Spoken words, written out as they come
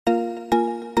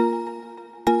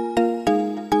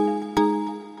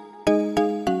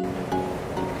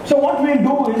what we'll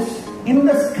do is, in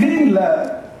the screen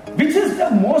layer, which is the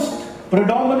most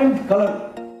predominant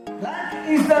color? Black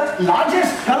is the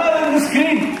largest color in the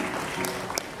screen,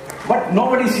 but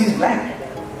nobody sees black.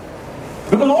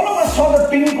 Because all of us saw the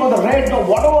pink or the red or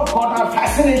whatever caught our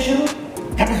fascination,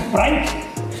 that is bright.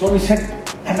 So we said,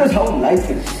 that is how life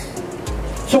is.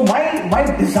 So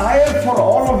my desire for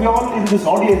all of y'all in this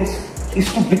audience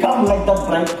is to become like that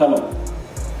bright color.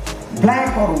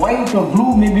 Black or white or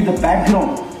blue may be the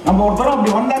background.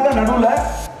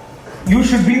 You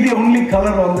should be the only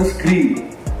color on the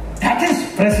screen. That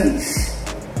is presence.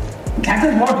 That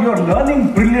is what you are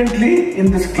learning brilliantly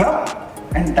in this club.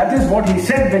 And that is what he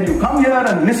said, when you come here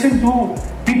and listen to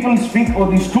people speak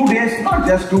over these 2 days, not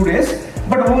just 2 days,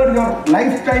 but over your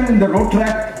lifetime in the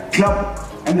Rotaract Club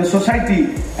and the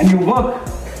society, and you work,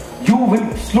 you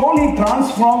will slowly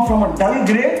transform from a dull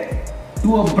grey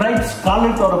to a bright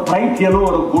scarlet or a bright yellow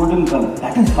or a golden color.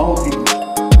 That is how it